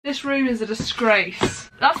This room is a disgrace.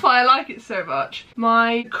 That's why I like it so much.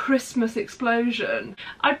 My Christmas explosion.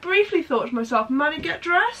 I briefly thought to myself, Maddie, get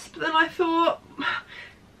dressed, but then I thought,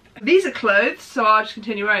 these are clothes, so I'll just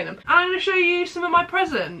continue wearing them. And I'm going to show you some of my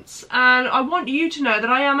presents, and I want you to know that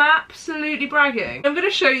I am absolutely bragging. I'm going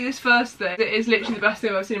to show you this first thing. It is literally the best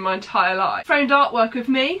thing I've seen in my entire life. Framed artwork of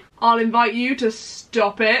me. I'll invite you to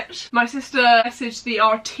stop it. My sister messaged the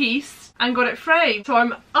artiste and got it framed, so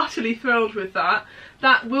I'm utterly thrilled with that.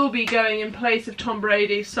 That will be going in place of Tom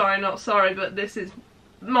Brady. Sorry, not sorry, but this is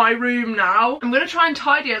my room now. I'm going to try and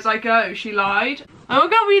tidy as I go. She lied. Oh my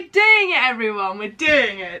god, we're doing it, everyone. We're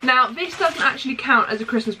doing it. Now, this doesn't actually count as a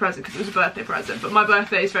Christmas present because it was a birthday present, but my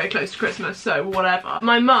birthday is very close to Christmas, so whatever.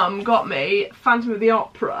 My mum got me Phantom of the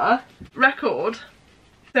Opera record.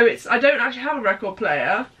 So it's, I don't actually have a record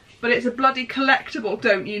player, but it's a bloody collectible,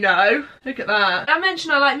 don't you know? Look at that. I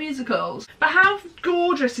mentioned I like musicals, but how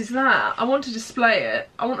gorgeous is that? I want to display it.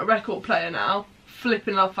 I want a record player now.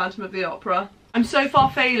 Flipping love Phantom of the Opera. I'm so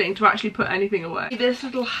far failing to actually put anything away. This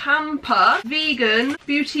little hamper, vegan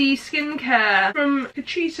beauty skincare from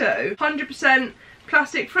Cachito, 100%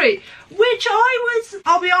 plastic free, which I was,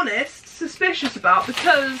 I'll be honest, suspicious about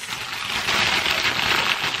because,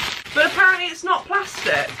 but apparently it's not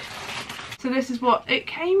plastic. So this is what it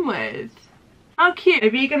came with. How cute. A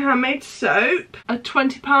vegan handmade soap, a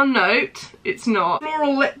 £20 note, it's not.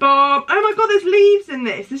 Floral lip balm, oh my god, there's leaves in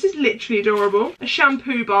this. This is literally adorable. A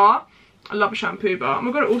shampoo bar. I love a shampoo bar. Oh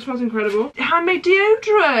my god, it all smells incredible. Handmade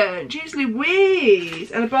deodorant, jeez Louise.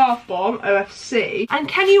 And a bath bomb, OFC. And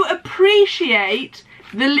can you appreciate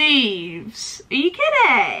the leaves? Are you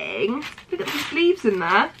kidding? Look at these leaves in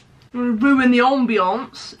there. I'm gonna ruin the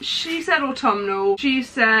ambiance. She said autumnal. She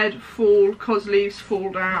said fall, cause leaves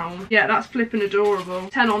fall down. Yeah, that's flipping adorable.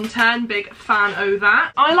 10 on 10, big fan of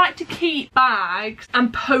that. I like to keep bags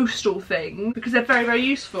and postal things because they're very, very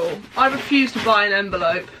useful. I refuse to buy an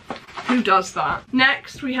envelope. Who does that?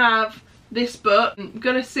 Next we have this book. I'm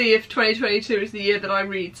gonna see if 2022 is the year that I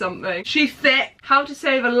read something. She's thick. How to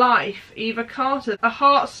Save a Life, Eva Carter. A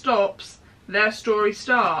heart stops, their story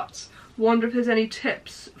starts. Wonder if there's any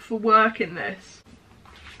tips for work in this.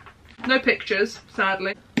 No pictures,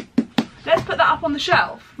 sadly. Let's put that up on the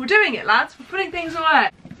shelf. We're doing it, lads. We're putting things away.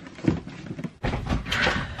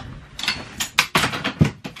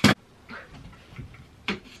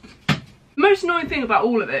 The most annoying thing about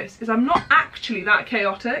all of this is I'm not actually that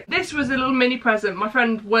chaotic. This was a little mini present. My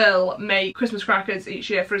friend Will make Christmas crackers each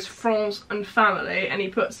year for his friends and family, and he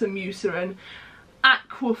put some Eucerin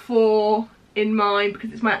Aquaphor in mine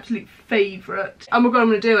because it's my absolute favourite. Oh my god, I'm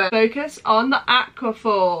going to do it. Focus on the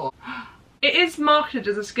Aquaphor. It is marketed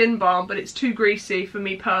as a skin balm, but it's too greasy for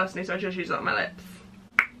me personally, so I just use it on my lips.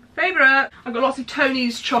 Favourite. I've got lots of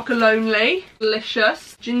Tony's Chocolonely,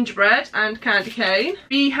 delicious, gingerbread and candy cane.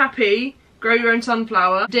 Be Happy, grow your own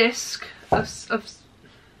sunflower, disc of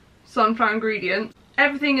sunflower ingredients.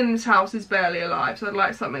 Everything in this house is barely alive, so I'd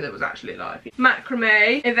like something that was actually alive.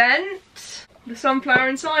 Macrame event, the sunflower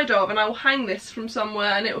inside of, and I will hang this from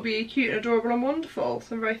somewhere and it will be cute and adorable and wonderful,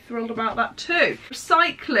 so I'm very thrilled about that too.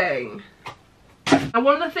 Recycling. And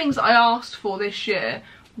one of the things that I asked for this year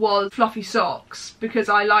was fluffy socks because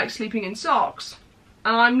I like sleeping in socks,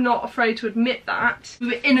 and I'm not afraid to admit that. We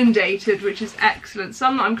were inundated, which is excellent.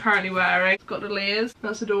 Some that I'm currently wearing. It's got little ears,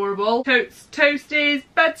 that's adorable. Toasties,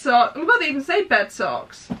 bed socks. Oh my god, they even say bed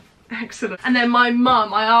socks. Excellent. And then my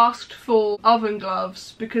mum, I asked for oven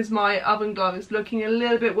gloves because my oven glove is looking a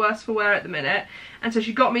little bit worse for wear at the minute, and so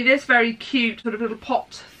she got me this very cute sort of little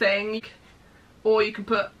pot thing, or you can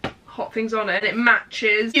put hot things on it and it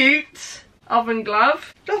matches. Cute oven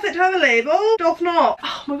glove. Doth it have a label? Doth not.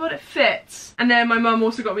 Oh my god, it fits. And then my mum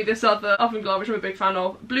also got me this other oven glove, which I'm a big fan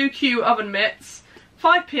of. Blue Q oven mitts.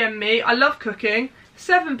 5 PM me, I love cooking.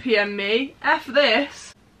 7 PM me, F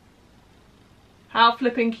this. How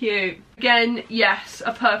flipping cute. Again, yes,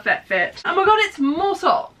 a perfect fit. Oh my god, it's more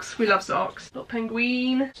socks. We love socks. Little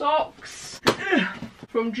penguin socks.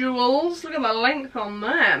 From Jewels. Look at the length on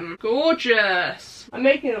them. Gorgeous. I'm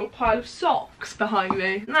making a little pile of socks behind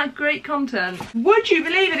me. Isn't that great content? Would you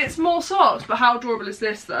believe it? It's more socks, but how adorable is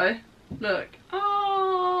this though? Look.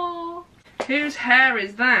 Oh, whose hair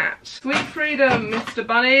is that? Sweet freedom, Mr.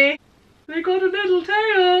 Bunny. They got a little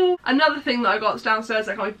tail. Another thing that I got downstairs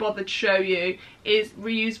I can't be bothered to show you is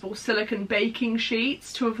reusable silicone baking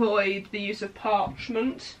sheets to avoid the use of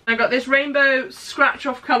parchment. I got this rainbow scratch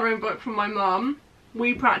off colouring book from my mum.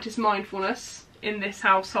 We practice mindfulness in this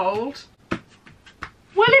household.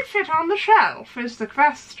 Will it fit on the shelf is the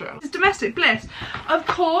question. It's domestic bliss. Of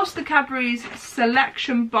course, the Cadbury's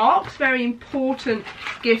selection box, very important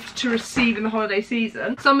gift to receive in the holiday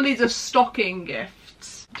season. Some of these are stocking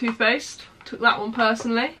gifts. toothpaste. Took that one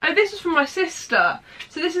personally. Oh, this is from my sister.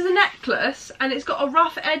 So this is a necklace and it's got a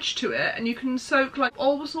rough edge to it and you can soak like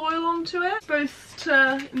olive oil onto it. It's supposed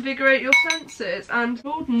to invigorate your senses, and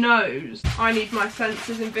Lord knows I need my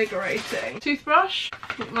senses invigorating. Toothbrush.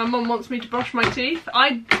 My mum wants me to brush my teeth.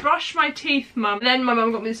 I brush my teeth, mum. Then my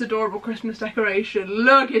mum got me this adorable Christmas decoration.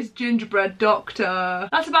 Look, it's gingerbread doctor.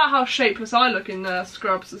 That's about how shapeless I look in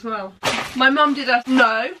scrubs as well. My mum did us,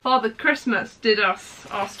 no, Father Christmas did us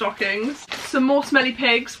our stockings. Some more smelly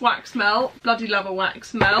pigs, wax melt, bloody love a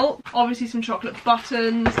wax melt. Obviously some chocolate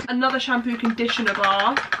buttons, another shampoo conditioner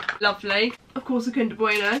bar, lovely. Of course a Kinder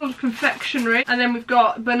Bueno, full of confectionery. And then we've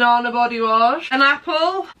got banana body wash, an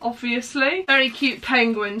apple, obviously. Very cute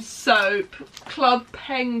penguin soap, Club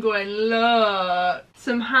Penguin, look.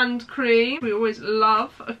 Some hand cream, we always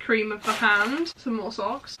love a cream of the hand. Some more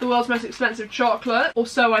socks. The world's most expensive chocolate, or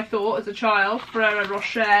so I thought as a child, Ferrero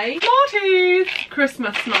Rocher. Smarties!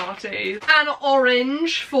 Christmas Smarties. An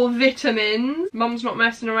orange for vitamins. Mum's not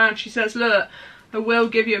messing around, she says, look, I will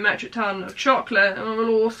give you a metric ton of chocolate and I will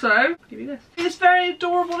also give you this very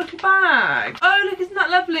adorable little bag. Oh look, isn't that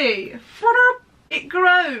lovely? It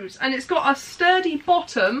grows and it's got a sturdy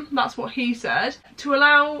bottom, that's what he said, to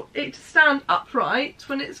allow it to stand upright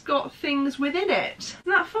when it's got things within it. Isn't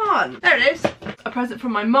that fun? There it is. A present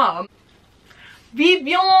from my mum.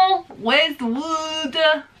 Vivian Westwood.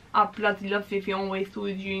 I bloody love Vivian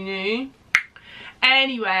Westwood, you know.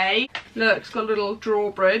 Anyway, look, it's got a little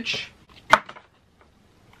drawbridge.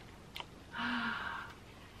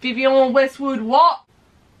 Vivian Westwood what?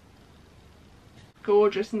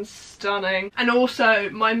 Gorgeous and stunning. And also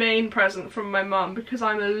my main present from my mum, because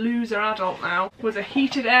I'm a loser adult now, was a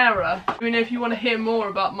heated era. I mean, if you want to hear more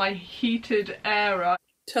about my heated era,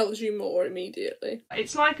 tells you more immediately.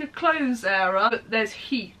 It's like a clothes era, but there's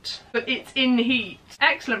heat, but it's in heat.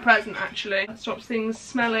 Excellent present actually. That stops things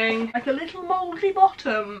smelling like a little mouldy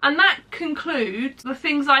bottom. And that concludes the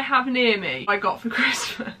things I have near me I got for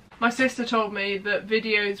Christmas. My sister told me that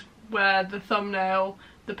videos where the thumbnail,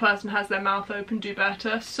 the person has their mouth open, do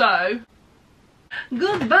better, so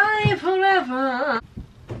goodbye forever.